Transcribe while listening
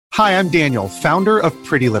Hi, I'm Daniel, founder of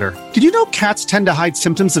Pretty Litter. Did you know cats tend to hide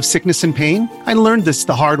symptoms of sickness and pain? I learned this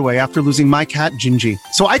the hard way after losing my cat, Gingy.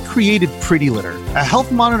 So I created Pretty Litter, a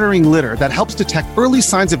health monitoring litter that helps detect early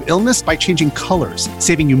signs of illness by changing colors,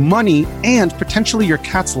 saving you money and potentially your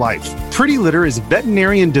cat's life. Pretty Litter is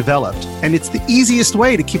veterinarian developed, and it's the easiest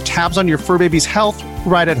way to keep tabs on your fur baby's health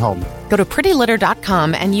right at home. Go to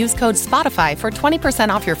prettylitter.com and use code SPOTIFY for 20%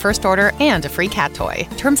 off your first order and a free cat toy.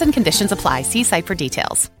 Terms and conditions apply. See site for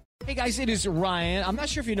details. Hey guys, it is Ryan. I'm not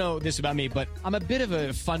sure if you know this about me, but I'm a bit of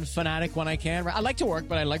a fun fanatic when I can. I like to work,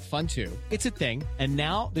 but I like fun too. It's a thing. And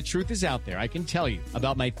now the truth is out there. I can tell you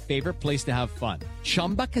about my favorite place to have fun.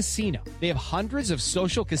 Chumba Casino. They have hundreds of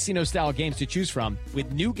social casino style games to choose from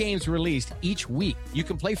with new games released each week. You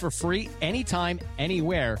can play for free anytime,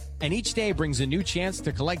 anywhere. And each day brings a new chance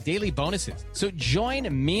to collect daily bonuses. So join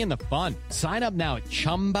me in the fun. Sign up now at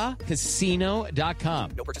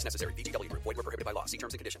ChumbaCasino.com. No purchase necessary. VGW Group. Void where prohibited by law. See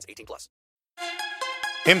terms and conditions. 18+.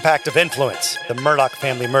 Impact of Influence, the Murdoch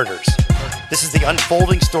family murders. This is the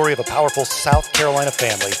unfolding story of a powerful South Carolina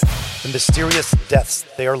family, the mysterious deaths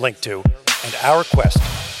they are linked to, and our quest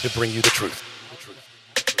to bring you the truth.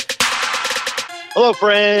 Hello,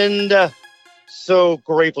 friend. So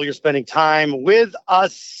grateful you're spending time with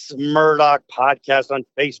us. Murdoch Podcast on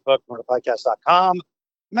Facebook, murdochpodcast.com.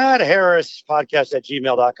 Matt Harris, podcast at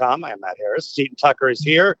gmail.com. I am Matt Harris. Seton Tucker is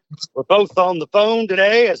here. We're both on the phone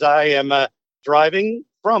today as I am driving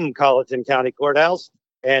from Colleton County Courthouse.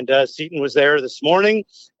 And Seton was there this morning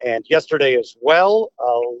and yesterday as well.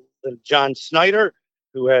 John Snyder,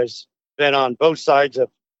 who has been on both sides of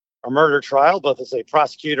a murder trial, both as a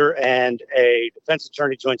prosecutor and a defense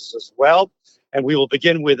attorney, joins us as well. And we will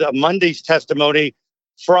begin with Monday's testimony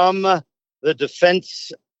from the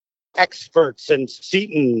defense experts, and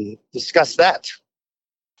Seton discuss that.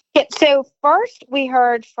 Yeah, so first we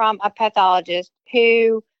heard from a pathologist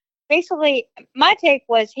who basically, my take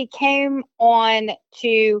was he came on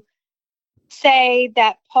to say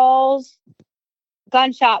that Paul's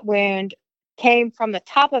gunshot wound came from the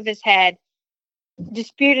top of his head,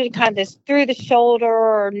 disputed kind of this through the shoulder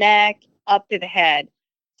or neck up to the head.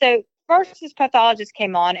 So first this pathologist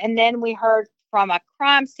came on, and then we heard from a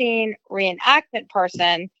crime scene reenactment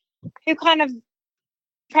person who kind of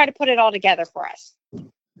tried to put it all together for us.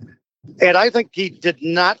 And I think he did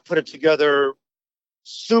not put it together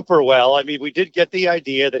super well. I mean, we did get the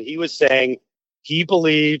idea that he was saying he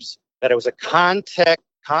believes that it was a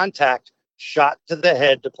contact shot to the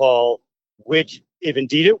head to Paul, which, if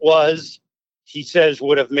indeed it was, he says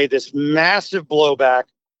would have made this massive blowback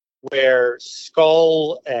where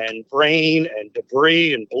skull and brain and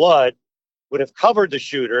debris and blood would have covered the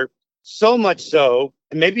shooter, so much so,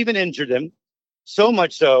 and maybe even injured him, so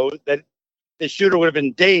much so that the shooter would have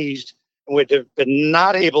been dazed and would have been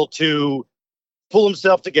not able to pull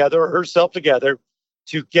himself together or herself together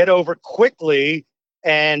to get over quickly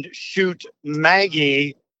and shoot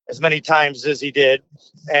Maggie as many times as he did.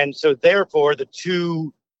 And so therefore the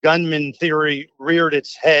two gunman theory reared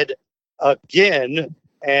its head again.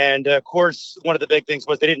 And of course, one of the big things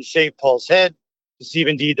was they didn't shave Paul's head to see if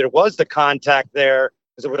indeed there was the contact there,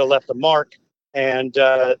 because it would have left a mark. And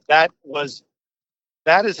that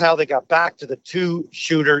is how they got back to the two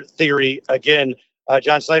shooter theory again.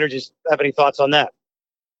 John Snyder, just have any thoughts on that?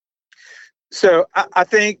 So I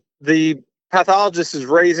think the pathologist is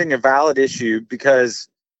raising a valid issue because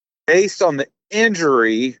based on the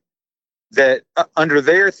injury that under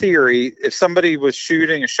their theory, if somebody was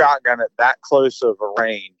shooting a shotgun at that close of a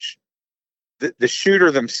range, the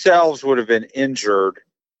shooter themselves would have been injured.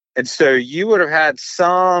 And so you would have had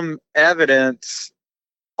some evidence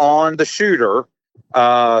on the shooter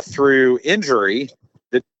through injury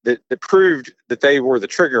that proved that they were the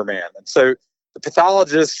trigger man. And so the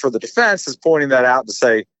pathologist for the defense is pointing that out to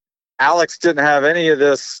say, Alex didn't have any of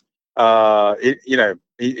this.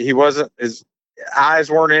 He wasn't, his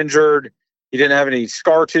eyes weren't injured. He didn't have any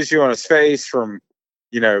scar tissue on his face from,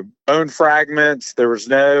 bone fragments. There's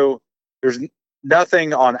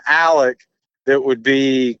nothing on Alec that would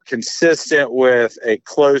be consistent with a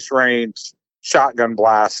close range shotgun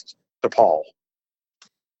blast to Paul.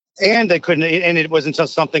 And it wasn't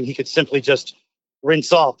just something he could simply just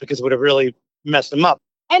rinse off because it would have really messed him up.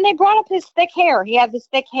 And they brought up his thick hair. He had this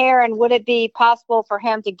thick hair, and would it be possible for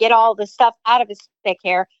him to get all the stuff out of his thick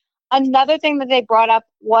hair? Another thing that they brought up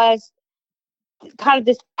was kind of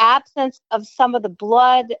this absence of some of the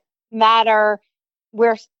blood matter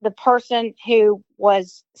where the person who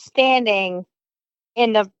was standing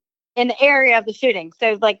in the area of the shooting.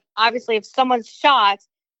 So, like, obviously, if someone's shot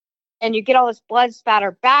and you get all this blood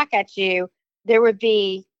spatter back at you, there would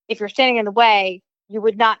be, if you're standing in the way, you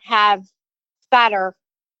would not have spatter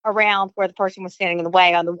around where the person was standing in the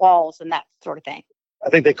way on the walls and that sort of thing. I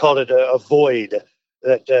think they called it a void,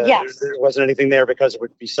 that Yes. there wasn't anything there because it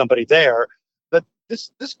would be somebody there. But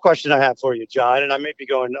this question I have for you, John, and I may be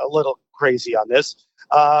going a little crazy on this.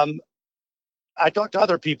 I talked to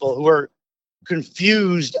other people who were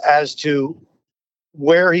confused as to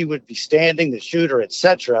where he would be standing, the shooter,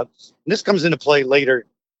 etc. And this comes into play later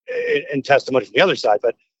in testimony from the other side.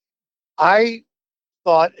 But I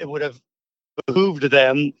thought it would have behooved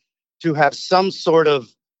them to have some sort of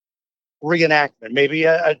reenactment, maybe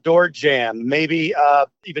a door jam, maybe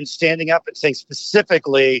even standing up and saying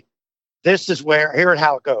specifically, this is where, here and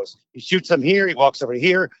how it goes. He shoots them here, he walks over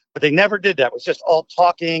here, but they never did that. It was just all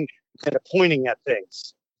talking, kind of pointing at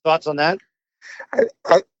things. Thoughts on that?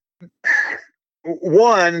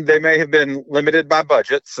 One, they may have been limited by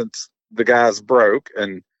budget since the guy's broke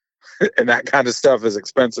and that kind of stuff is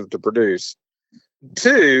expensive to produce.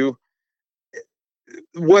 Two,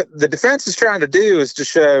 what the defense is trying to do is to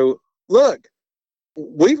show, look,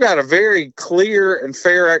 we've got a very clear and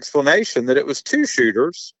fair explanation that it was two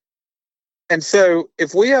shooters. And so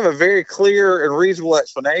if we have a very clear and reasonable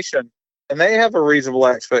explanation and they have a reasonable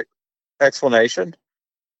explanation,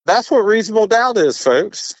 that's what reasonable doubt is,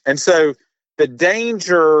 folks. And so the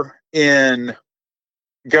danger in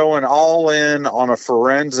going all in on a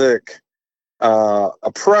forensic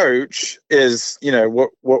approach is,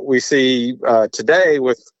 what we see today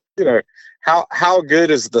with, how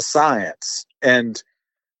good is the science? And,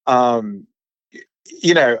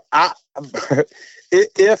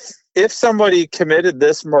 if somebody committed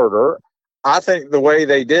this murder, I think the way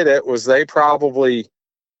they did it was they probably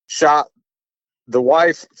shot the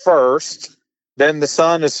wife first, then the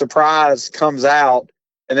son is surprised, comes out,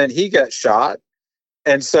 and then he gets shot.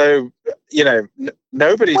 And so,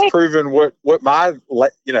 nobody's proven what my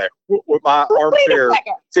armchair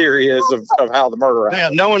theory is of how the murder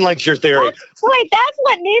happened. Yeah, no one likes your theory. That's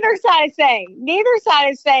what neither side is saying. Neither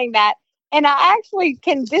side is saying that. And I actually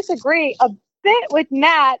can disagree a bit with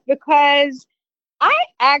Matt because I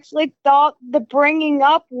actually thought the bringing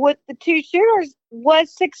up with the two shooters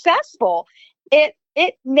was successful. It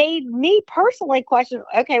made me personally question,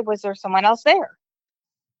 okay, was there someone else there?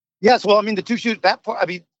 Yes, well, I mean, the two shooters, that part,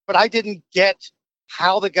 but I didn't get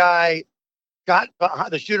how the guy got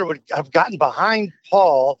behind, the shooter would have gotten behind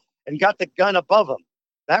Paul and got the gun above him.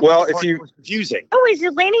 That was confusing. Oh, he's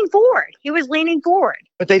leaning forward. He was leaning forward.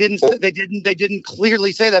 But they didn't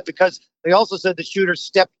clearly say that because they also said the shooter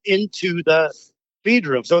stepped into the feed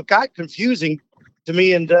room. So it got confusing to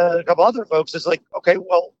me and a couple other folks. It's like, okay,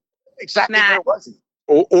 well, exactly where was he?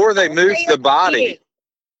 Or they moved the body.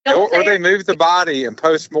 Or they moved the body and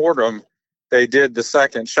post-mortem, they did the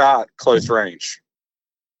second shot close range.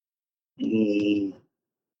 I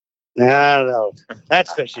don't know.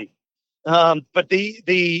 That's fishy. But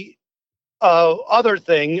the other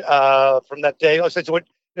thing from that day, so where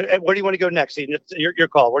do you want to go next? Your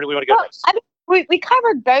call. Where do we want to go next? I mean, we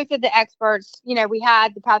covered both of the experts. We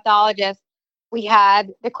had the pathologist, we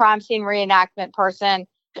had the crime scene reenactment person,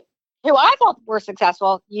 who I thought were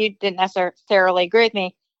successful. You didn't necessarily agree with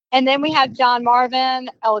me. And then we had John Marvin,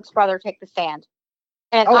 Alec's brother, take the stand.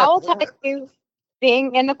 And I will tell you,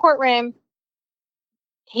 being in the courtroom,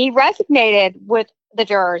 he resonated with the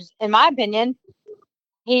jurors, in my opinion.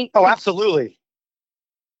 Absolutely.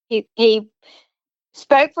 He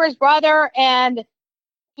spoke for his brother, and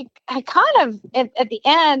I kind of, at the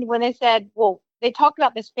end, when they said, well, they talked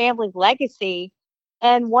about this family legacy,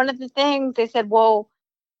 and one of the things they said, well,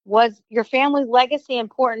 was your family legacy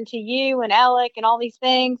important to you and Alec and all these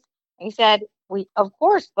things? And he said, of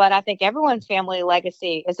course, but I think everyone's family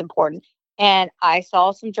legacy is important. And I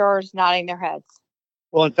saw some jurors nodding their heads.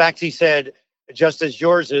 Well, in fact, he said, just as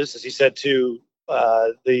yours is, as he said to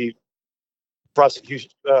the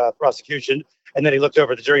prosecution, and then he looked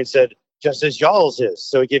over at the jury and said, just as y'all's is.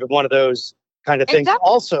 So he gave him one of those kind of things. Exactly.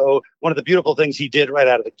 Also, one of the beautiful things he did right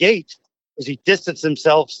out of the gate is he distanced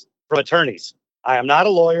himself from attorneys. I am not a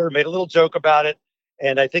lawyer, made a little joke about it.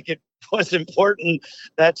 And I think it was important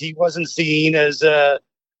that he wasn't seen as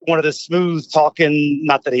one of the smooth talking,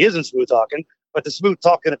 not that he isn't smooth talking, but the smooth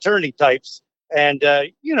talking attorney types. And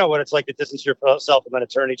you know what it's like to distance yourself from an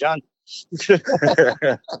attorney, John. Right?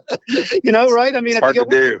 I mean, it's hard to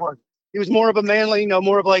do. He was more of a manly,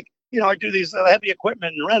 more of like, I do these heavy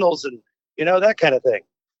equipment and rentals and, that kind of thing.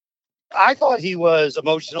 I thought he was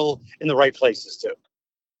emotional in the right places too.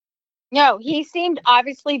 No, he seemed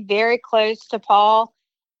obviously very close to Paul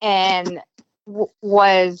and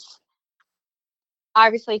was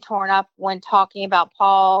obviously torn up when talking about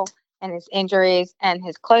Paul and his injuries and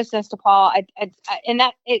his closeness to Paul. And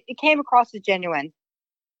that it came across as genuine.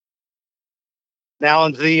 Now,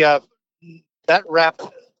 that wrapped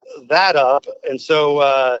that up, and so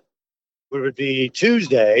it would be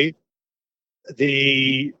Tuesday.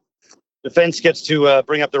 The defense gets to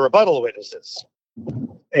bring up the rebuttal witnesses.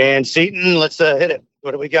 And Seaton, let's hit it.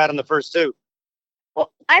 What do we got in the first two?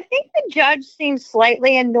 Well, I think the judge seemed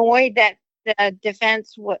slightly annoyed that the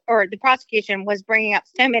defense or the prosecution was bringing up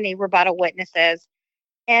so many rebuttal witnesses.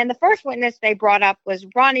 And the first witness they brought up was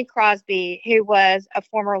Ronnie Crosby, who was a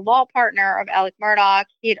former law partner of Alec Murdaugh.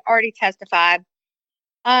 He had already testified.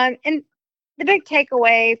 And the big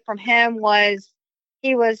takeaway from him was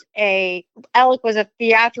Alec was a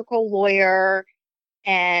theatrical lawyer,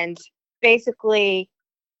 and basically,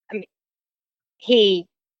 he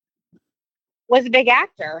was a big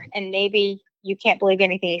actor, and maybe you can't believe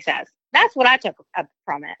anything he says. That's what I took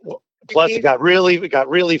from it. Plus, it got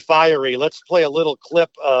really fiery. Let's play a little clip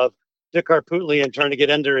of Dick Harpootlian trying to get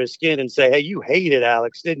under his skin and say, "Hey, you hated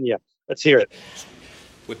Alex, didn't you?" Let's hear it.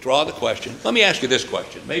 Withdraw the question. Let me ask you this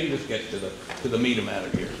question. Maybe let's get to the meat of the matter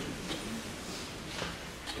here.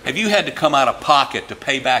 Have you had to come out of pocket to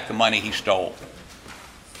pay back the money he stole?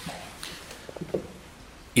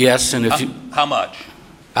 Yes, and how much?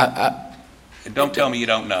 Don't tell me you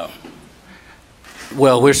don't know.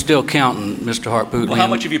 Well, we're still counting, Mr. Harpootlian. Well, how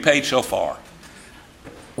much have you paid so far?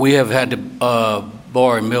 We have had to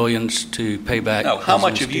borrow millions to pay back. No, how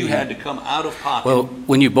much have you had to come out of pocket? Well,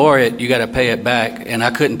 when you borrow it, you got to pay it back, and I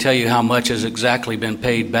couldn't tell you how much has exactly been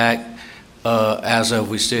paid back as of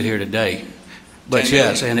we sit here today. But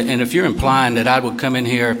yes, and if you're implying that I would come in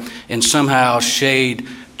here and somehow shade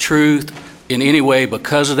truth in any way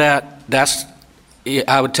because of that,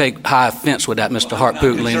 I would take high offense with that, Mr.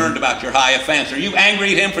 Harpootlian. I'm concerned about your high offense. Are you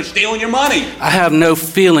angry at him for stealing your money? I have no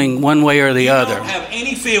feeling one way or the other. You don't have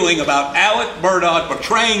any feeling about Alec Murdaugh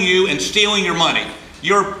betraying you and stealing your money.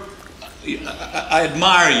 I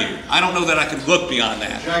admire you. I don't know that I can look beyond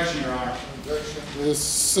that. Objection, Your Honor. Objection. It's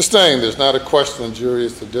sustained. There's not a question. The jury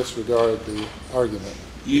is to disregard the argument.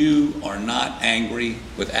 You are not angry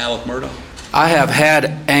with Alec Murdaugh? I have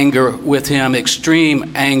had anger with him,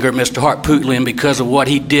 extreme anger, Mr. Harpootlian, because of what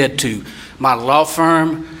he did to my law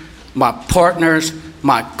firm, my partners,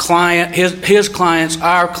 my client, his clients,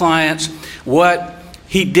 our clients, what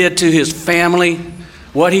he did to his family,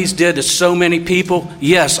 what he's did to so many people.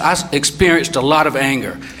 Yes, I experienced a lot of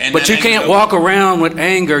anger. But you can't walk around with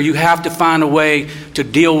anger. You have to find a way to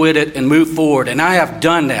deal with it and move forward. And I have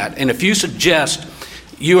done that. And if you suggest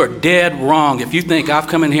you are dead wrong if you think I've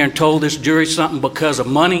come in here and told this jury something because of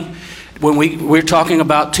money. When we're talking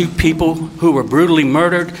about two people who were brutally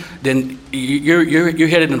murdered, then you're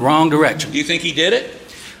headed in the wrong direction. Do you think he did it?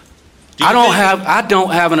 I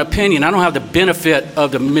don't have an opinion. I don't have the benefit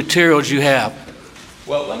of the materials you have.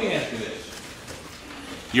 Well, let me ask you this.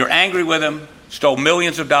 You're angry with him, stole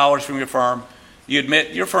millions of dollars from your firm. You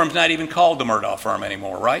admit your firm's not even called the Murdaugh firm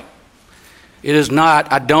anymore, right? It is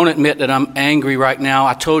not. I don't admit that I'm angry right now.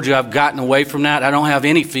 I told you I've gotten away from that. I don't have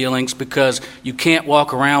any feelings because you can't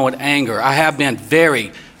walk around with anger. I have been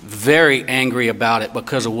very, very angry about it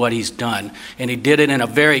because of what he's done. And he did it in a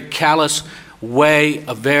very callous way,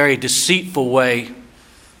 a very deceitful way.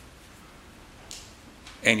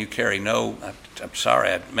 And you carry I'm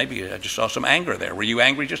sorry, maybe I just saw some anger there. Were you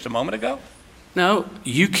angry just a moment ago? No,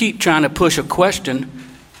 you keep trying to push a question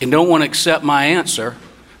and don't want to accept my answer,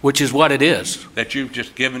 which is what it is. That you've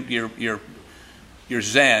just given your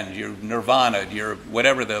Zen, your Nirvana, your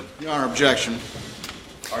whatever the... Your Honor, objection.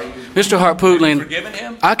 Mr. Harpootlian, forgiven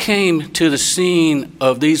him? I came to the scene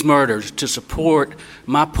of these murders to support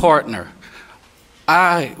my partner.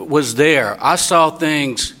 I was there. I saw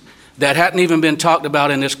things that hadn't even been talked about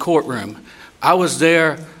in this courtroom. I was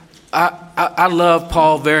there. I love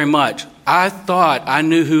Paul very much. I thought I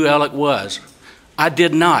knew who Alec was. I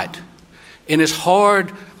did not. And it's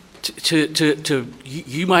hard to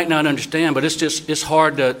you might not understand, but it's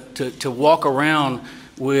hard to walk around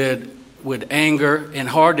with anger, and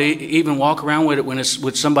hard to even walk around with it when it's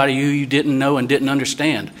with somebody who you didn't know and didn't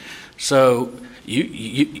understand. So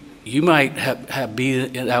you might have be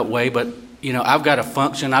that way, but I've got to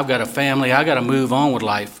function, I've got a family, I got to move on with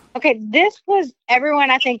life. Okay, this was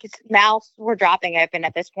everyone. I think his mouths were dropping open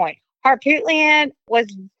at this point. Harpootlian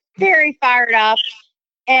was very fired up,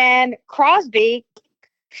 and Crosby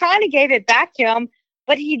kind of gave it back to him,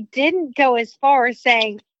 but he didn't go as far as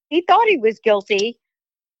saying he thought he was guilty,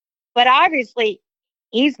 but obviously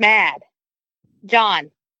he's mad.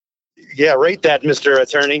 John. Yeah, rate that, Mr.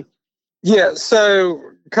 Attorney. Yeah, so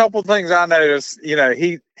a couple things I noticed.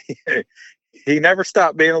 He never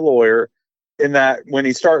stopped being a lawyer. In that, when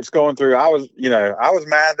he starts going through, I was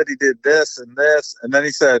mad that he did this, and then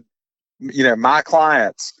he said, my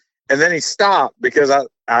clients. and then he stopped because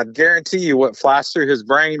I guarantee you what flashed through his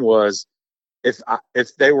brain was,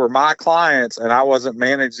 if they were my clients and I wasn't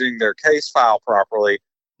managing their case file properly,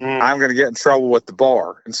 I'm going to get in trouble with the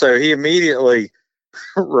bar. And so he immediately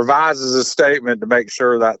revises his statement to make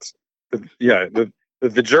sure that's,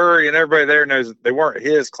 the jury and everybody there knows that they weren't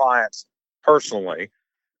his clients personally.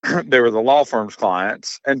 They were the law firm's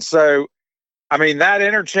clients. And so, I mean, that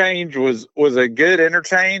interchange was a good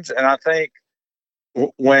interchange. And I think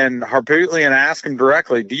when Harpootlian asked him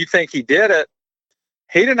directly, do you think he did it?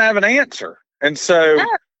 He didn't have an answer. And so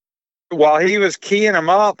while he was keying him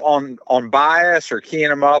up on bias or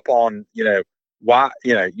keying him up on, why,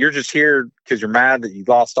 you're just here because you're mad that you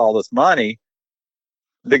lost all this money,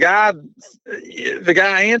 the guy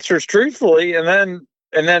answers truthfully. And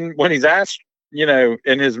then when he's asked,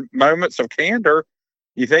 in his moments of candor,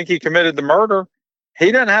 you think he committed the murder?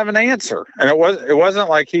 He doesn't have an answer. And it wasn't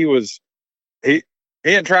like he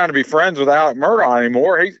ain't trying to be friends with Alec Murdaugh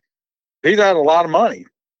anymore. He's had a lot of money.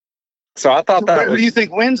 So I thought that. Who do you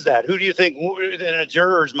think wins that? Who do you think, in a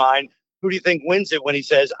juror's mind, who do you think wins it when he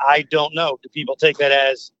says, I don't know? Do people take that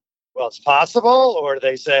as, well, it's possible? Or do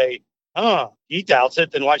they say, he doubts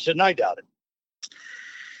it, then why shouldn't I doubt it?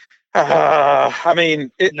 I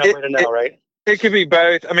mean, No way to know, right? It could be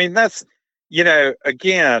both. I mean, that's,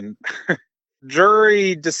 again,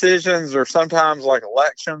 jury decisions are sometimes like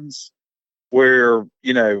elections where,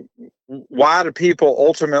 why do people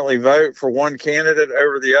ultimately vote for one candidate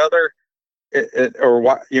over the other? Or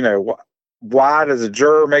why does a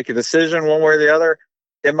juror make a decision one way or the other?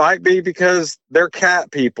 It might be because they're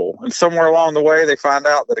cat people, and somewhere along the way they find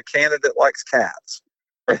out that a candidate likes cats.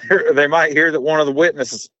 Or they might hear that one of the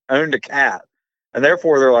witnesses owned a cat, and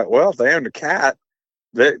therefore they're like, well, if they owned a cat,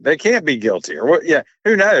 they can't be guilty. Or what? Yeah,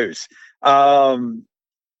 who knows?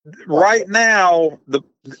 Right now,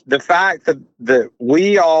 the fact that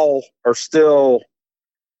we all are still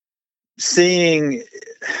seeing,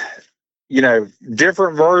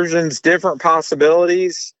 different versions, different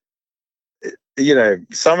possibilities,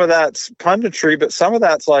 some of that's punditry, but some of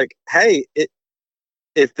that's like, hey,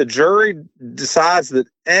 if the jury decides that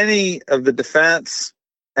any of the defense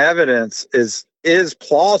evidence is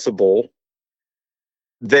plausible,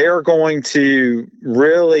 they're going to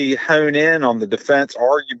really hone in on the defense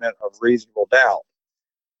argument of reasonable doubt,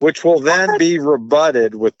 which will then be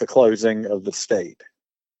rebutted with the closing of the state.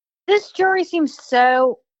 This jury seems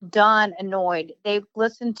so done annoyed. They've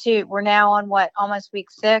listened to, we're now on almost week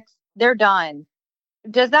 6. They're done.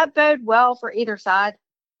 Does that bode well for either side?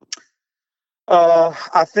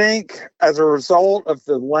 I think as a result of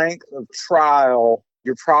the length of trial,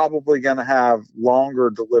 you're probably going to have longer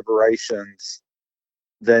deliberations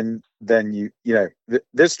than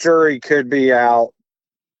this jury could be out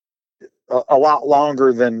a lot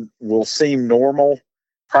longer than will seem normal,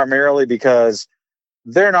 primarily because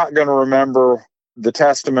they're not going to remember the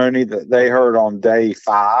testimony that they heard on day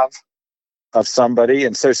 5 of somebody.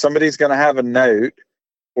 And so somebody's going to have a note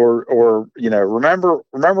or remember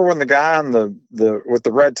when the guy in the with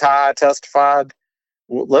the red tie testified?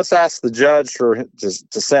 Well, let's ask the judge to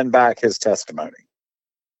send back his testimony.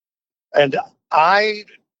 And I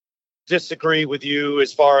disagree with you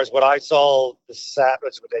as far as what I saw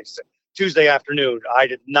Tuesday afternoon. I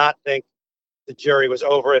did not think the jury was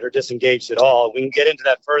over it or disengaged at all. We can get into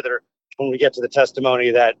that further when we get to the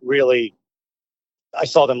testimony that really I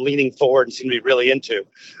saw them leaning forward and seemed to be really into.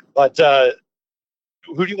 But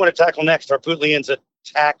who do you want to tackle next? Harpootlian's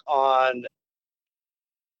attack on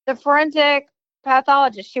the forensic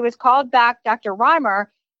pathologist. She was called back, Dr. Reimer.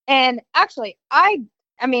 And actually, I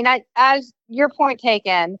as your point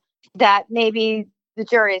taken, that maybe the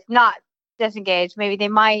jury is not disengaged. Maybe they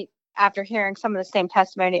might, after hearing some of the same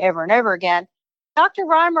testimony over and over again. Dr.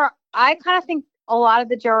 Reimer, I kind of think a lot of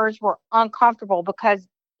the jurors were uncomfortable because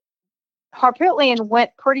Harpootlian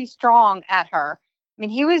went pretty strong at her. I mean,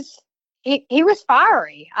 he was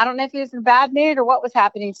fiery. I don't know if he was in a bad mood or what was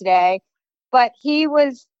happening today, but he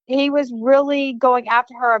was really going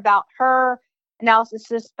after her about her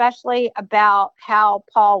analysis, especially about how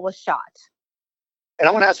Paul was shot. And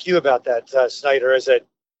I want to ask you about that, Snyder, as a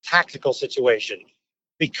tactical situation,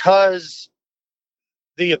 because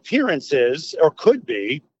the appearance is, or could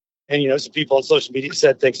be, and some people on social media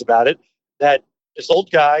said things about it, that this old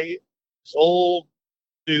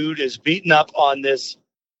dude is beating up on this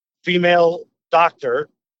female doctor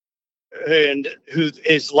and who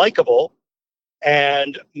is likable.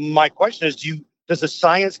 And my question is, does the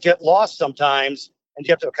science get lost sometimes? And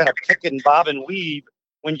you have to kind of pick and bob and weave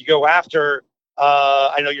when you go after,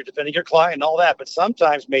 I know you're defending your client and all that, but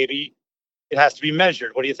sometimes maybe it has to be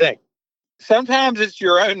measured. What do you think? Sometimes it's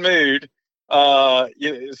your own mood.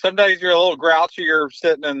 Some days you're a little grouchier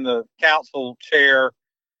sitting in the counsel chair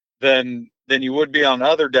than you would be on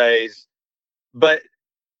other days. But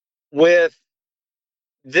with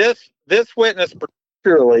this witness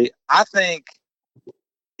particularly, I think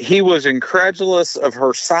he was incredulous of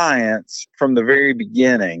her science from the very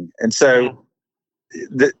beginning. And so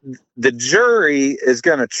the jury is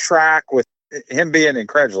going to track with him being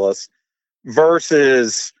incredulous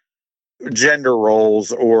versus gender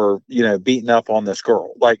roles or, beating up on this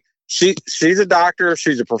girl. Like she's a doctor.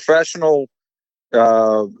 She's a professional,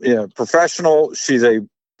 professional. She's a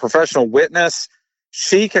professional witness.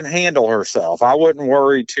 She can handle herself. I wouldn't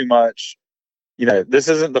worry too much. This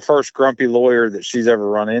isn't the first grumpy lawyer that she's ever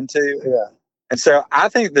run into. Yeah. And so I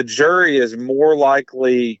think the jury is more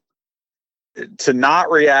likely to not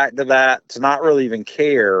react to that, to not really even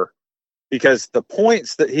care, because the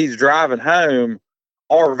points that he's driving home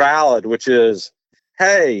are valid, which is,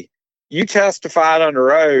 hey, you testified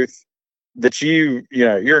under oath that you're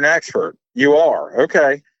an expert. You are.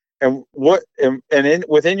 Okay. And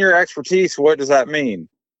within your expertise, what does that mean?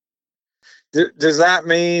 Does that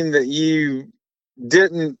mean that you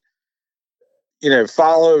didn't,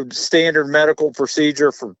 follow standard medical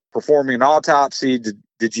procedure for performing an autopsy?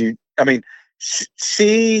 Did you,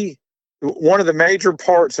 she, one of the major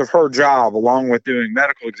parts of her job, along with doing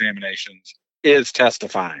medical examinations, is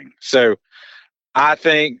testifying. So I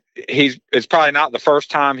think it's probably not the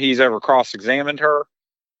first time he's ever cross-examined her.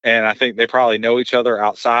 And I think they probably know each other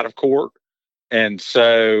outside of court. And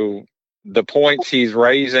so the points he's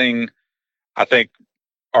raising, I think,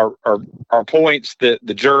 are points that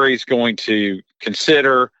the jury's going to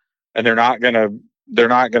consider, and they're not going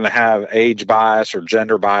to have age bias or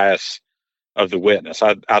gender bias of the witness.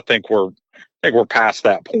 I think we're past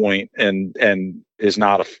that point, and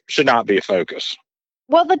should not be a focus.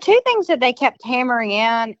 Well, the two things that they kept hammering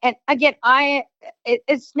in, and again,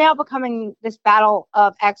 it's now becoming this battle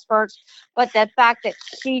of experts, but the fact that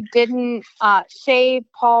she didn't shave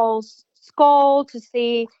Paul's skull to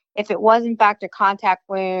see if it was in fact a contact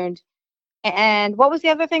wound. And what was the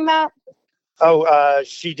other thing, Matt?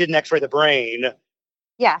 She didn't x-ray the brain.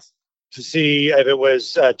 Yes. To see if it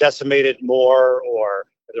was decimated more or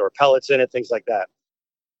if there were pellets in it, things like that.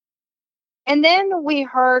 And then we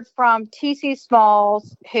heard from T.C.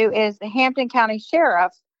 Smalls, who is the Hampton County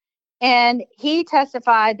Sheriff, and he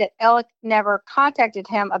testified that Ellick never contacted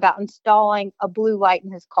him about installing a blue light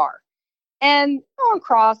in his car. And on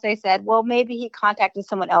cross, they said, well, maybe he contacted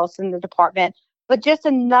someone else in the department, but just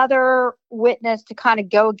another witness to kind of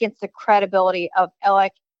go against the credibility of Ellick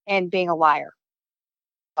and being a liar.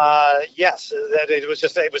 Yes, that it was a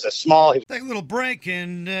small. Take a little break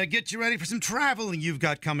and get you ready for some traveling you've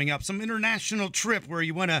got coming up, some international trip where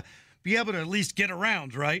you want to be able to at least get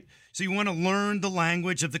around, right? So you want to learn the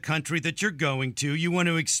language of the country that you're going to. You want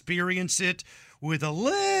to experience it with a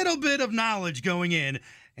little bit of knowledge going in.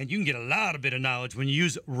 And you can get a lot of bit of knowledge when you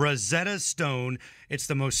use Rosetta Stone. It's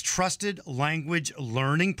the most trusted language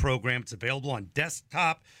learning program. It's available on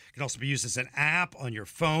desktop. It can also be used as an app on your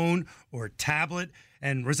phone or tablet.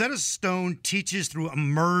 And Rosetta Stone teaches through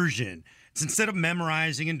immersion. It's instead of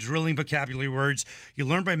memorizing and drilling vocabulary words, you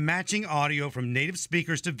learn by matching audio from native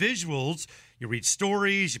speakers to visuals. You read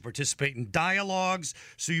stories, you participate in dialogues,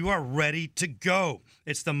 so you are ready to go.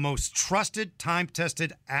 It's the most trusted,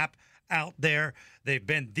 time-tested app out there. They've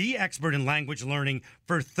been the expert in language learning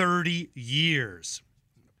for 30 years.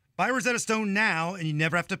 Buy Rosetta Stone now, and you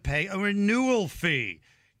never have to pay a renewal fee.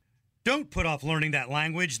 Don't put off learning that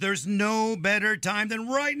language. There's no better time than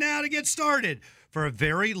right now to get started. For a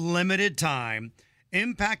very limited time,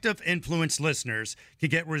 Impact of Influence listeners can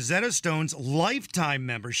get Rosetta Stone's lifetime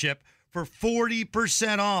membership for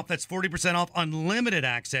 40% off. That's 40% off unlimited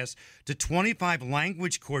access to 25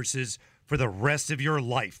 language courses for the rest of your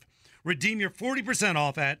life. Redeem your 40%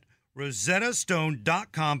 off at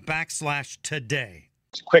rosettastone.com/today.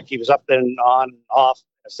 It's quick. He was up and on and off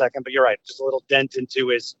in a second, but you're right. Just a little dent into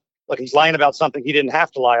his, look, he's lying about something he didn't have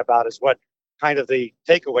to lie about is what kind of the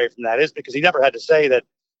takeaway from that is, because he never had to say that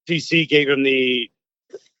TC gave him the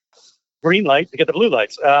green light to get the blue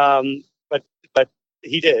lights. But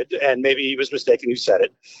he did, and maybe he was mistaken who said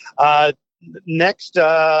it. Next,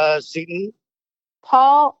 Seton.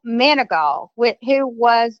 Paul Manigal, who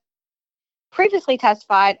was previously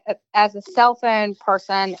testified as a cell phone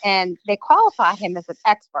person, and they qualified him as an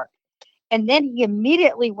expert. And then he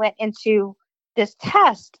immediately went into this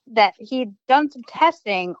test that he'd done some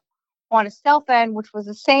testing on a cell phone, which was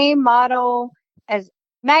the same model as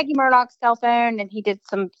Maggie Murdoch's cell phone. And he did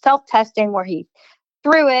some self-testing where he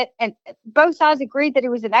threw it, and both sides agreed that he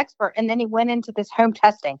was an expert. And then he went into this home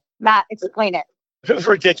testing. Matt, explain it. It was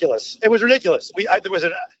ridiculous. It was ridiculous.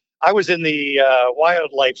 I was in the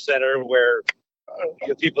wildlife center where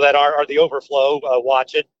people that are the overflow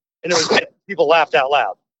watch it, and people laughed out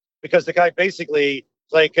loud because the guy basically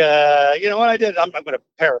like, you know what I did? I'm going to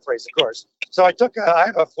paraphrase, of course. So I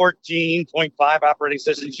have a 14.5 operating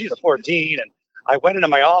system. She's a 14, and I went into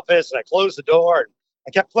my office and I closed the door and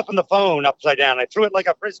I kept flipping the phone upside down. I threw it like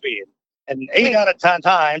a frisbee, and 8 out of 10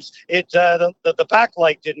 times the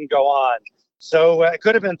backlight didn't go on. So it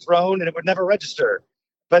could have been thrown and it would never register.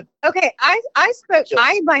 But okay,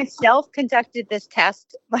 I myself conducted this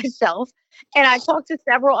test myself, and I talked to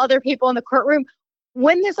several other people in the courtroom.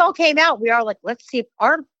 When this all came out, we are like, let's see if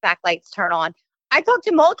our backlights turn on. I talked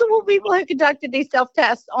to multiple people who conducted these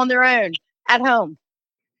self-tests on their own at home.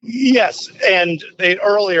 Yes, and they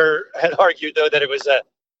earlier had argued, though, that it was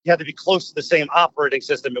you had to be close to the same operating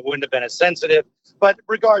system. It wouldn't have been as sensitive. But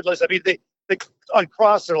regardless, I mean, they on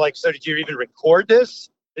cross, they're like, so did you even record this?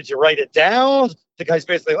 Did you write it down? The guy's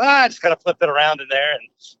basically, I just kind of flipped it around in there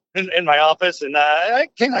and in my office, and I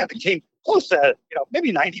came close to,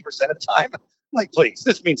 maybe 90% of the time. I'm like, please,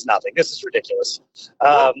 this means nothing. This is ridiculous.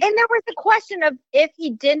 And there was a question of if he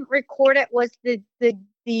didn't record it, was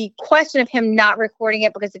the question of him not recording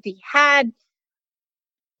it, because if he had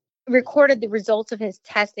recorded the results of his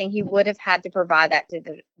testing, he would have had to provide that to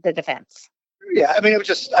the defense. Yeah, I mean, it was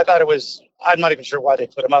just, I thought it was, I'm not even sure why they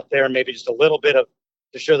put him up there, maybe just a little bit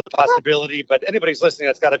to show the possibility, but anybody's listening,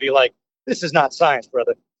 that's got to be like, this is not science,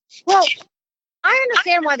 brother. Well, I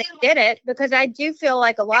understand why they did it, because I do feel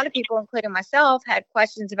like a lot of people, including myself, had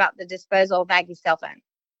questions about the disposal of Maggie's cell phone.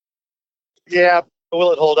 Yeah,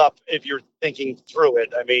 will it hold up if you're thinking through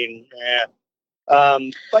it? I mean,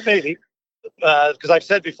 but maybe, because I've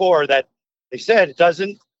said before that they said it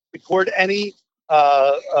doesn't record any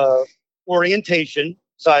orientation,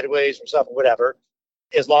 sideways or something, whatever.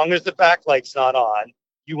 As long as the backlight's not on,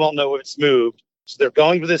 you won't know if it's moved. So they're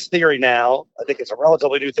going with this theory now. I think it's a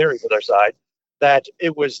relatively new theory for their side, that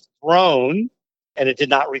it was thrown and it did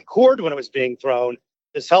not record when it was being thrown.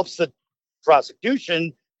 This helps the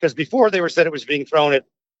prosecution, because before they said it was being thrown at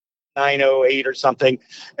 9:08 or something,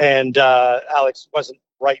 and Alex wasn't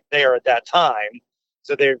right there at that time.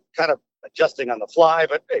 So they're kind of adjusting on the fly,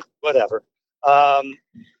 but hey, whatever.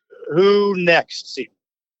 Who next, Steve?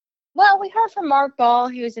 Well, we heard from Mark Ball,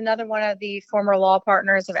 who is another one of the former law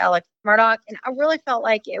partners of Alex Murdaugh, and I really felt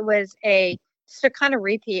like it was just a kind of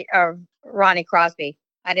repeat of Ronnie Crosby.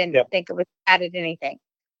 I didn't think it was added anything.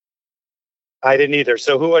 I didn't either.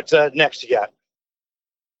 So what's next you got?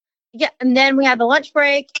 Yeah, and then we had the lunch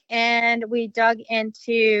break, and we dug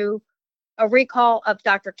into a recall of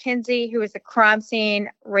Dr. Kinsey, who is the crime scene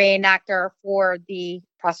reenactor for the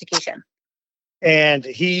prosecution. And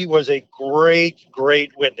he was a great,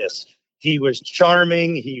 great witness. He was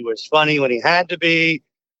charming. He was funny when he had to be.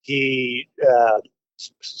 He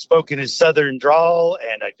spoke in his southern drawl,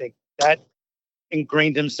 and I think that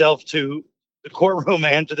ingrained himself to the courtroom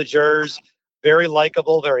and to the jurors. Very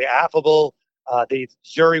likable, very affable. The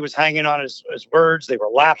jury was hanging on his words. They were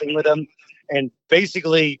laughing with him. And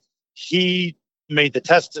basically, he made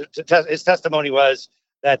his testimony was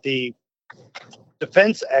that the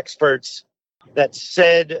defense experts that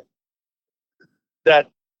said that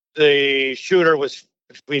the shooter was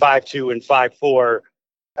between 5'2" and 5'4",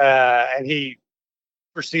 and he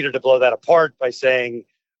proceeded to blow that apart by saying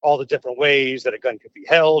all the different ways that a gun could be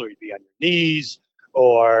held, or you'd be on your knees,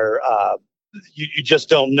 or you just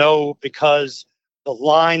don't know, because the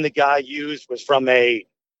line the guy used was from a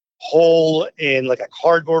hole in like a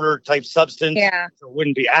cardboard type substance. Yeah. So it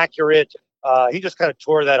wouldn't be accurate. He just kind of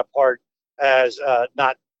tore that apart as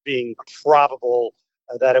not being probable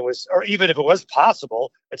that it was, or even if it was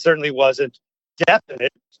possible, it certainly wasn't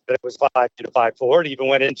definite that it was 5'2" to 5'4". It even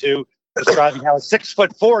went into describing how a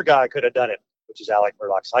 6'4" guy could have done it, which is Alec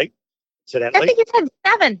Murdaugh's height, incidentally. I think he said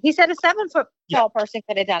 7. He said a 7-foot tall person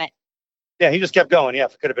could have done it. Yeah, he just kept going. Yeah,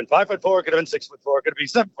 it could have been 5'4", could have been 6'4", could have been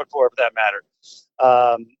 7'4" for that matter.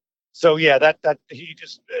 So yeah, that he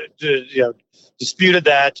just disputed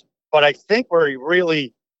that. But I think where he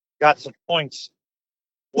really got some points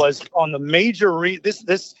was on the major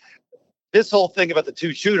this whole thing about the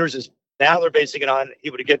two shooters is now they're basing it on he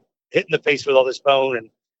would get hit in the face with all this bone and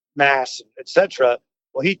mass, etc.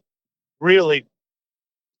 Well, he really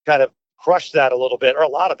kind of crushed that a little bit, or a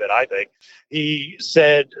lot of it, I think. He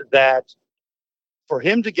said that for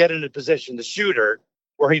him to get in a position, the shooter,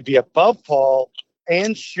 where he'd be above Paul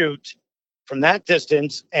and shoot from that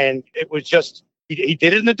distance, and it was just he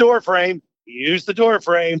did it in the door frame. He used the door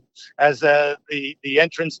frame as the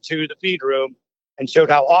entrance to the feed room, and showed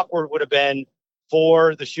how awkward it would have been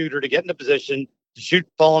for the shooter to get in a position to shoot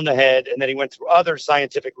Paul in the head. And then he went through other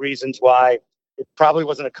scientific reasons why it probably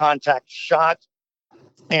wasn't a contact shot.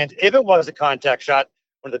 And if it was a contact shot,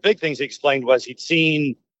 one of the big things he explained was he'd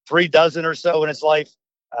seen 36 or so in his life,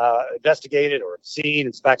 investigated or seen.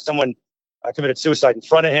 In fact, someone committed suicide in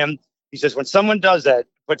front of him. He says when someone does that,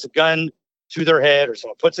 puts a gun to their head, or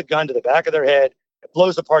someone puts a gun to the back of their head, it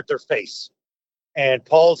blows apart their face. And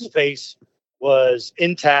Paul's face was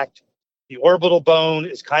intact. The orbital bone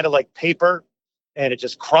is kind of like paper, and it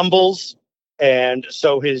just crumbles. And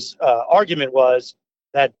so his argument was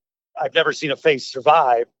that I've never seen a face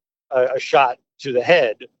survive a shot to the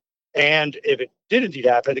head. And if it did indeed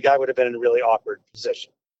happen, the guy would have been in a really awkward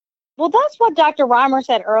position. Well, that's what Dr. Reimer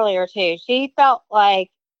said earlier, too. She felt like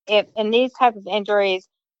if in these type of injuries,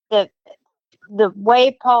 the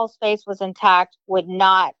way Paul's face was intact would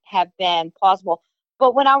not have been plausible.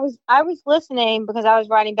 But when I was listening, because I was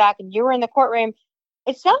writing back and you were in the courtroom,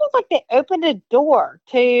 it sounded like they opened a door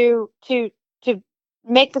to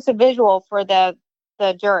make this a visual for the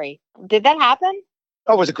jury. Did that happen?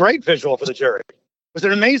 Oh, it was a great visual for the jury. It was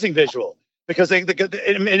an amazing visual because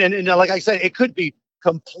and like I said, it could be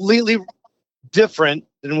completely different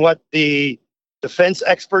than what the defense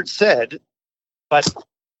expert said, but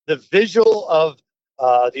the visual of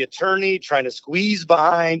the attorney trying to squeeze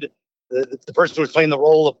behind the person who was playing the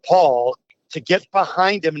role of Paul to get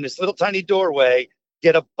behind him in this little tiny doorway,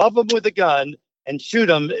 get above him with a gun and shoot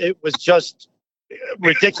him, it was just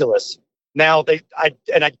ridiculous. Now I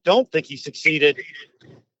don't think he succeeded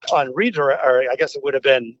on redirect, or I guess it would have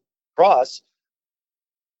been cross,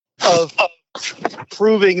 of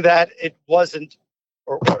proving that it wasn't,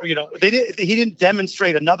 or he didn't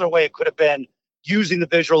demonstrate another way it could have been using the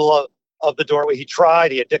visual of the doorway. He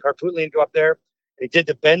tried. He had Dick Harpootlian go up there. He did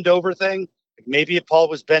the bend over thing. Maybe if Paul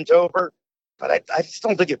was bent over, but I just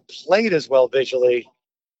don't think it played as well visually.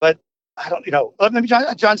 But I don't, let me,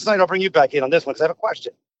 John Snyder, I'll bring you back in on this one because I have a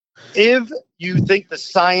question. If you think the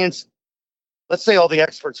science, let's say all the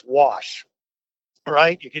experts wash,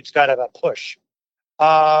 right? You just got to have a push.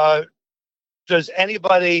 Does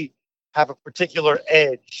anybody have a particular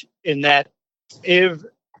edge in that if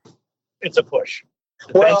it's a push?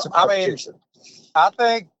 Well, I mean, I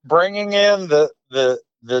think bringing in the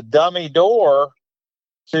dummy door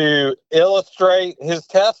to illustrate his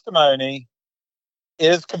testimony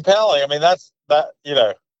is compelling. I mean,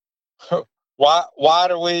 why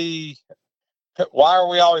are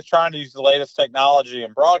we always trying to use the latest technology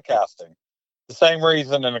in broadcasting? The same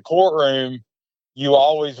reason in a courtroom, you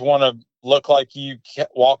always want to look like you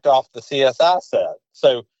walked off the CSI set.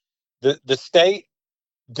 So the state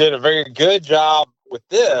did a very good job with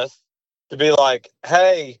this to be like,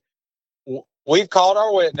 hey, we've called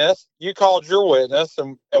our witness, you called your witness,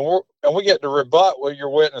 and we get to rebut what your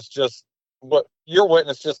witness just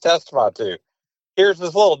testified to. Here's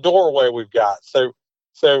this little doorway we've got. So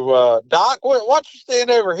Doc, why don't you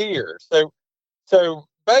stand over here? So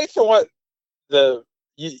based on what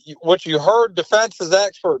what you heard defense's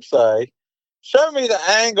experts say, show me the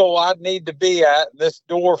angle I'd need to be at in this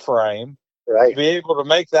door frame to be able to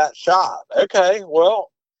make that shot. Okay,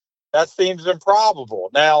 well, that seems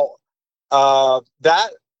improbable. Now,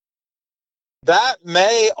 that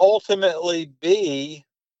may ultimately be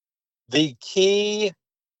the key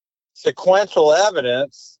sequential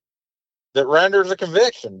evidence that renders a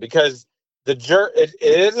conviction, because it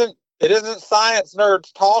isn't science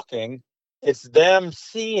nerds talking. It's them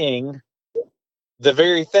seeing the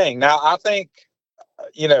very thing. Now, I think,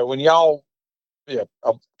 when y'all,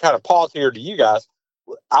 I'll kind of pause here to you guys.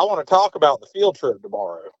 I want to talk about the field trip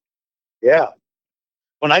tomorrow. Yeah.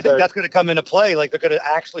 When I think that's going to come into play, like they're going to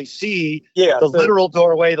actually see the literal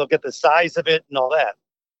doorway. They'll get the size of it and all that.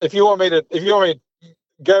 If you want me to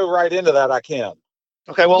go right into that, I can.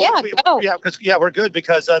 Okay. Well, we're good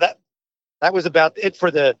because that was about it for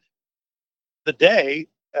the day.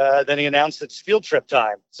 Then he announced it's field trip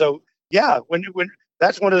time. So yeah, when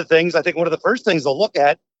that's one of the things, I think one of the first things they'll look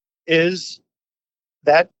at is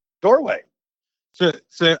that doorway. So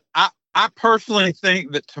I personally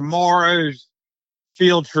think that tomorrow's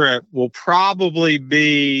field trip will probably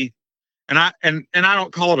be, and I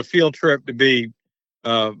don't call it a field trip to be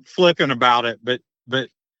flippant about it, but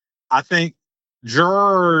I think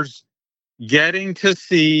jurors getting to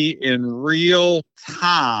see in real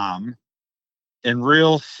time, in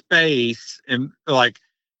real space, and like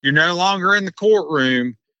you're no longer in the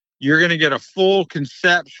courtroom, you're going to get a full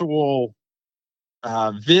conceptual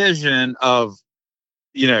vision of,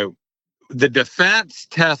 the defense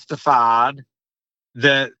testified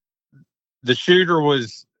that the shooter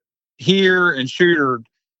was here and shooter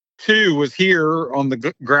 2 was here on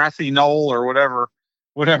the grassy knoll or whatever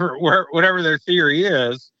whatever their theory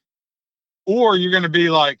is, or you're going to be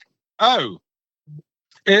like, oh,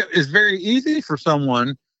 it is very easy for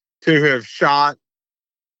someone to have shot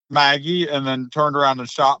Maggie and then turned around and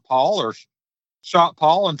shot Paul, or shot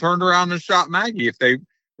Paul and turned around and shot Maggie if they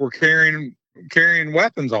were carrying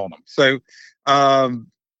weapons on them. So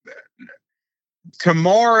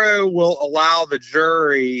tomorrow will allow the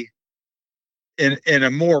jury in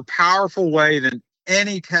a more powerful way than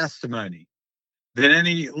any testimony, than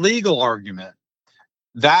any legal argument.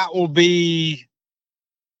 That will be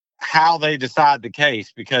how they decide the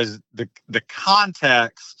case, because the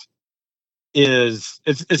context is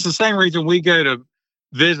it's the same reason we go to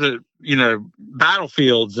visit,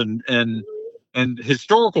 battlefields and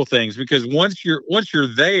historical things, because once you're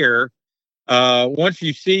there, once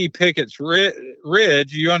you see Pickett's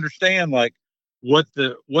Ridge, you understand like what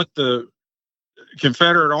the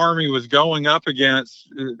Confederate Army was going up against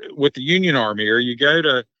with the Union Army. Or you go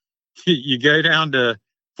down to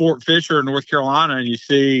Fort Fisher, North Carolina, and you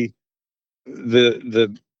see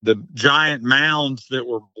the giant mounds that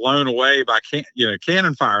were blown away by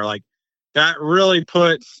cannon fire. Like, that really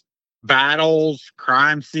puts battles,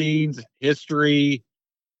 crime scenes, history,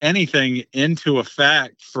 anything into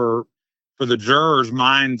effect for the juror's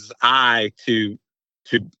mind's eye to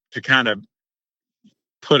kind of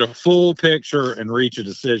put a full picture and reach a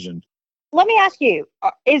decision. Let me ask you,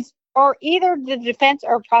 are either the defense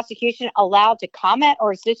or prosecution allowed to comment,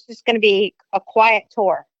 or is this just going to be a quiet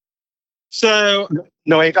tour? So,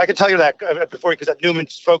 no, I can tell you that before, because Newman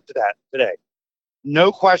spoke to that today.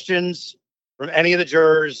 No questions from any of the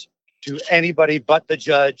jurors to anybody but the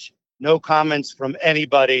judge. No comments from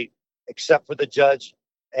anybody except for the judge,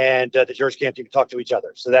 and the jurors can't even talk to each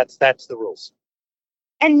other. So that's the rules.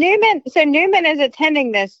 And Newman is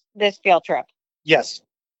attending this field trip. Yes.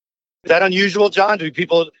 Is that unusual, John? Do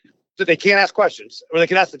people they can't ask questions, or they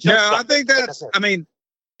can ask the judge? No, I think that's. I mean,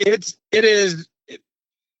 it is.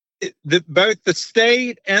 Both the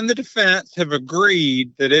state and the defense have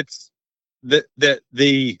agreed that that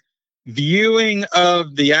the viewing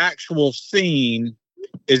of the actual scene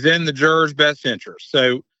is in the juror's best interest.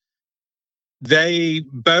 So they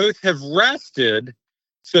both have rested,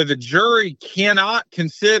 so the jury cannot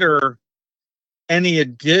consider any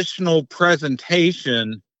additional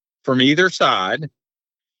presentation from either side.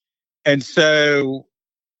 And so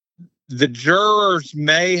the jurors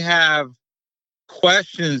may have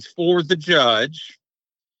questions for the judge,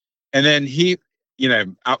 and then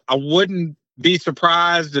I wouldn't be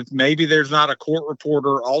surprised if maybe there's not a court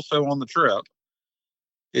reporter also on the trip.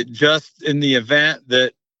 It just, in the event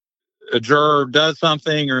that a juror does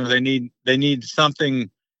something, or they need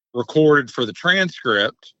something recorded for the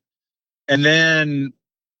transcript, and then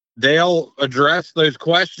they'll address those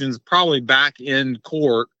questions probably back in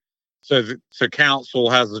court, so counsel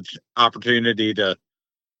has an opportunity to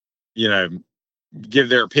give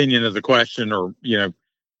their opinion of the question, or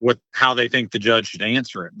how they think the judge should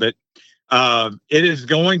answer it. But it is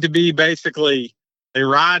going to be basically, they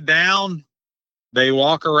ride down, they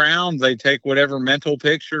walk around, they take whatever mental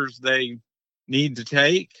pictures they need to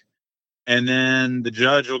take, and then the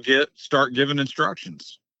judge will start giving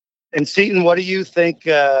instructions. And Seaton, what do you think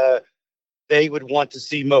they would want to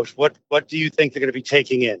see most? What do you think they're going to be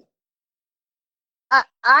taking in?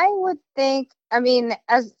 I would think, I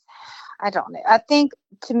don't know. I think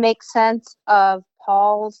to make sense of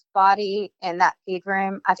Paul's body in that feed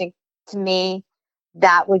room, I think, to me,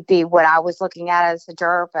 that would be what I was looking at as a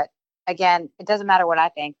juror. But again, it doesn't matter what I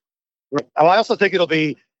think. I also think it'll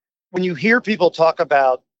be, when you hear people talk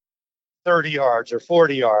about 30 yards or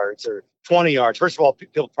 40 yards or 20 yards, first of all,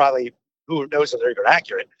 people probably, who knows if they're even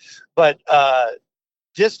accurate, but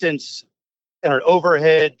distance in an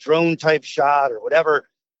overhead drone type shot or whatever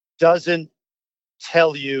doesn't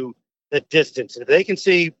tell you the distance. And if they can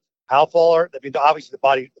see how far, obviously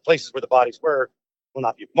the places where the bodies were will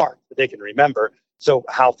not be marked, but they can remember. So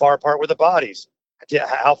how far apart were the bodies?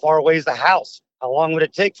 How far away is the house? How long would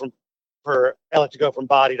it take for Ella to go from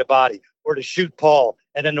body to body, or to shoot Paul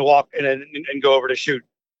and then to walk and go over to shoot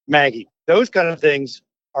Maggie? Those kind of things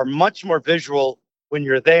are much more visual when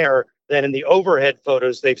you're there than in the overhead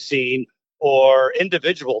photos they've seen or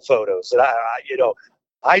individual photos. And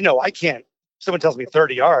I know I can't. Someone tells me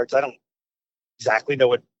 30 yards, I don't exactly know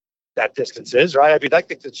what that distance is, right? I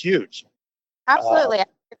think it's huge. Absolutely. You're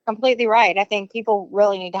completely right. I think people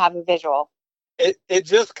really need to have a visual. It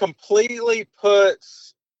just completely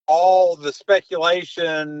puts all the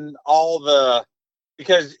speculation,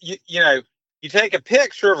 because you take a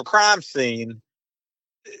picture of a crime scene,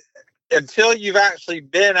 until you've actually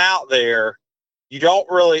been out there, you don't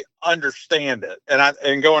really understand it.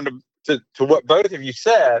 And going to what both of you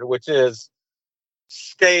said, which is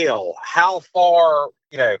scale. How far,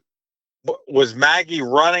 was Maggie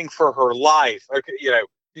running for her life? Okay,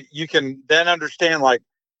 you can then understand like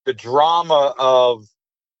the drama of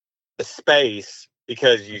the space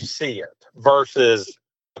because you see it versus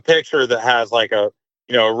a picture that has like a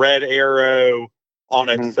red arrow on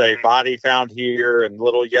it, say body found here, and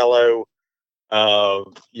little yellow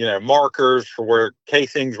markers for where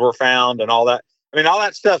casings were found and all that. I mean, all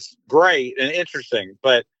that stuff's great and interesting,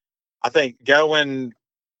 but I think going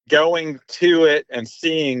to it and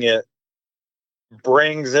seeing it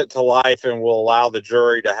brings it to life and will allow the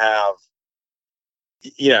jury to have,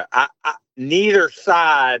 neither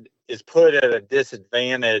side is put at a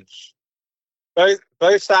disadvantage.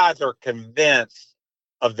 Both sides are convinced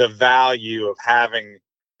of the value of having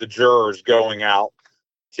the jurors going out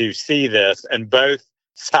to see this, and both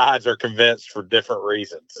sides are convinced for different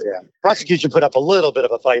reasons. Yeah. Prosecution put up a little bit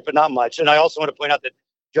of a fight, but not much. And I also want to point out that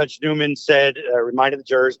Judge Newman said, reminded the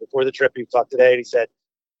jurors before the trip, he talked today, and he said,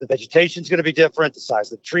 the vegetation is going to be different. The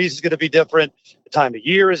size of the trees is going to be different. The time of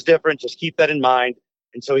year is different. Just keep that in mind.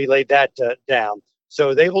 And so he laid that down.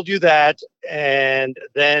 So they will do that. And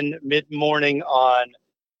then mid-morning on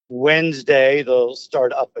Wednesday, they'll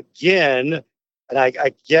start up again. And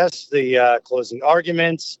I guess the closing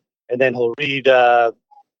arguments, and then he'll read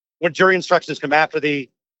what jury instructions come after the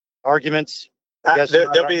arguments.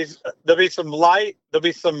 There'll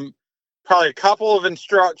be some probably a couple of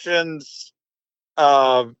instructions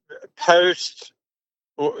post.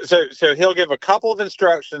 So he'll give a couple of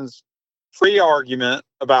instructions pre-argument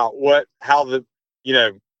about what the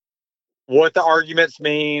arguments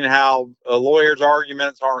mean, how a lawyer's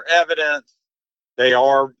arguments aren't evidence. They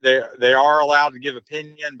are allowed to give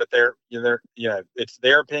opinion, but it's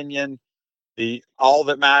their opinion. All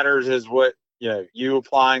that matters is what you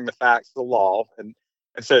applying the facts of the law, and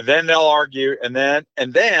so then they'll argue, and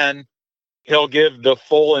then he'll give the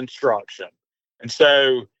full instruction. And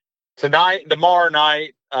so tonight and tomorrow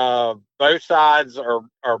night, both sides are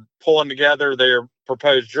pulling together their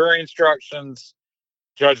proposed jury instructions.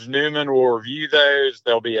 Judge Newman will review those.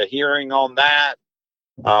 There'll be a hearing on that.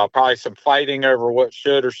 Probably some fighting over what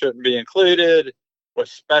should or shouldn't be included, what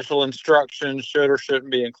special instructions should or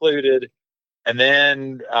shouldn't be included. And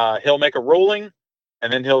then he'll make a ruling,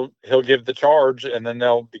 and then he'll give the charge, and then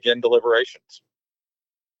they'll begin deliberations.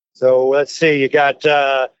 So let's see. You got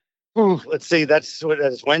let's see. That's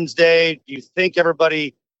Wednesday. Do you think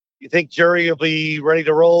jury will be ready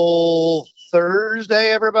to roll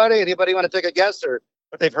Thursday? Everybody? Anybody want to take a guess or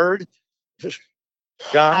what they've heard?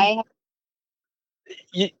 John?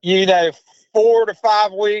 4 to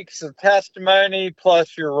 5 weeks of testimony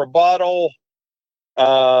plus your rebuttal.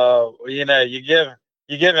 You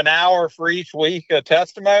give an hour for each week of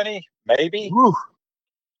testimony, maybe. Whew.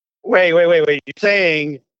 Wait. You're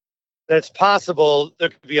saying that it's possible there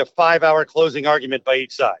could be a 5-hour closing argument by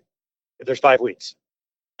each side if there's 5 weeks?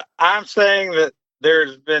 I'm saying that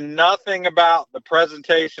there's been nothing about the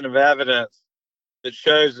presentation of evidence that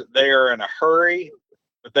shows that they are in a hurry,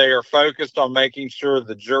 but they are focused on making sure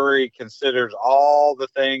the jury considers all the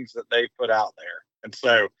things that they put out there. And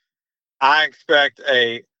so I expect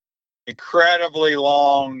a incredibly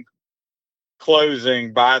long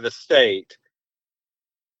closing by the state.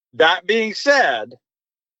 That being said,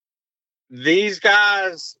 these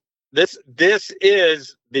guys, this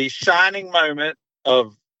is the shining moment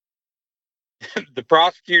of the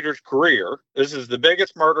prosecutor's career. This is the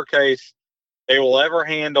biggest murder case they will ever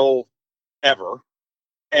handle, ever.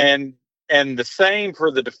 And the same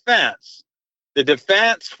for the defense. The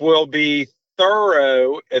defense will be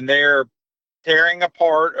thorough in their tearing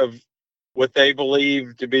apart of what they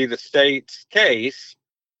believe to be the state's case,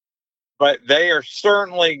 but they are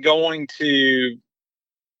certainly going to,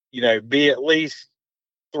 be at least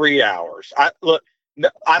 3 hours. I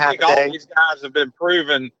think all these guys have been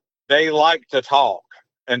proven they like to talk,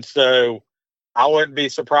 and so I wouldn't be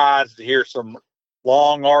surprised to hear some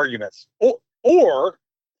long arguments, or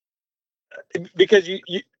because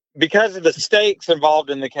because of the stakes involved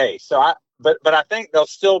in the case. So but I think they'll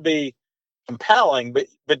still be compelling. But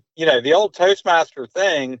the old Toastmaster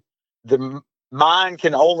thing, the mind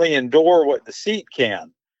can only endure what the seat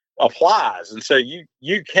can, applies. And so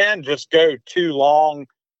you can just go too long,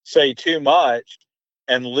 say too much,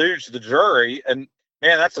 and lose the jury. And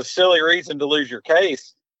man, that's a silly reason to lose your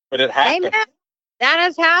case, but it happens. Amen. That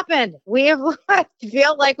has happened. We have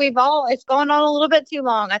feel like it's going on a little bit too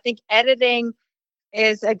long. I think editing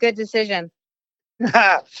is a good decision.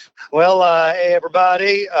 Well, hey,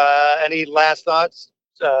 everybody, any last thoughts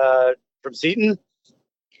from Seton?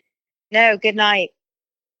 No, good night.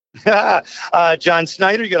 John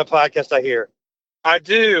Snyder, you got a podcast, I hear. I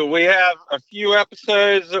do. We have a few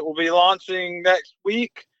episodes that will be launching next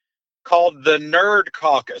week called the Nerd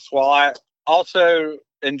Caucus. While I also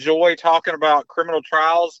enjoy talking about criminal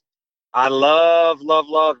trials, I love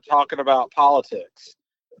talking about politics.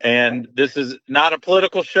 And this is not a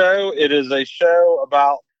political show. It is a show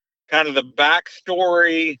about kind of the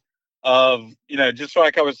backstory of, just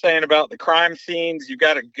like I was saying about the crime scenes, you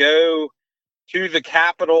got to go to the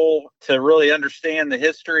Capitol to really understand the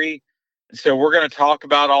history. So we're going to talk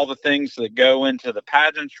about all the things that go into the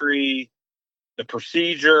pageantry, the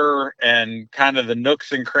procedure, and kind of the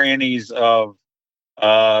nooks and crannies of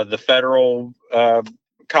the federal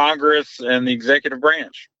Congress and the executive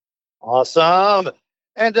branch. Awesome.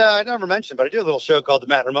 And I never mentioned, but I do a little show called The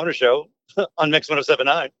Matt Ramona Show on Mix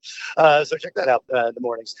 107.9. So check that out in the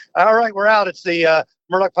mornings. All right, we're out. It's the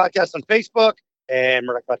Murdoch Podcast on Facebook and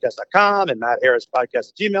MurdochPodcast.com and Matt Harris Podcast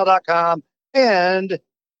at gmail.com. And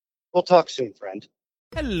we'll talk soon, friend.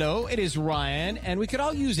 Hello, it is Ryan, and we could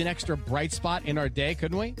all use an extra bright spot in our day,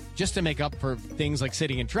 couldn't we? Just to make up for things like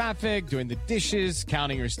sitting in traffic, doing the dishes,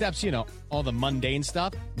 counting your steps, all the mundane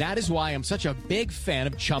stuff. That is why I'm such a big fan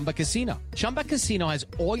of Chumba Casino. Chumba Casino has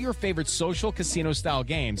all your favorite social casino-style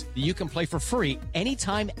games that you can play for free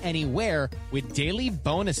anytime, anywhere with daily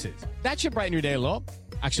bonuses. That should brighten your day a little.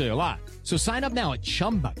 Actually, a lot. So sign up now at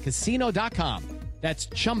ChumbaCasino.com. That's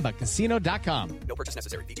ChumbaCasino.com. No purchase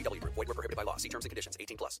necessary. VGW Group. Void where prohibited by law. See terms and conditions.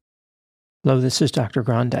 18+. Hello, this is Dr.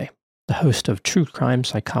 Grande, the host of True Crime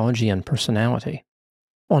Psychology and Personality.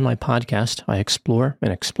 On my podcast, I explore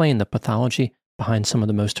and explain the pathology behind some of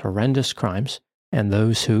the most horrendous crimes and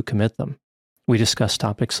those who commit them. We discuss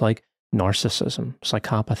topics like narcissism,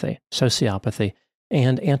 psychopathy, sociopathy,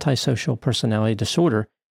 and antisocial personality disorder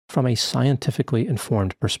from a scientifically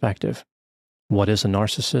informed perspective. What is a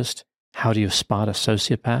narcissist? How do you spot a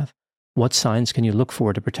sociopath? What signs can you look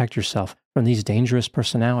for to protect yourself from these dangerous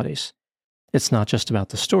personalities? It's not just about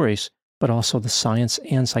the stories, but also the science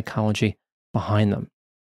and psychology behind them.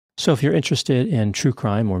 So if you're interested in true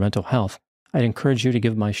crime or mental health, I'd encourage you to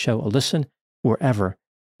give my show a listen wherever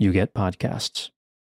you get podcasts.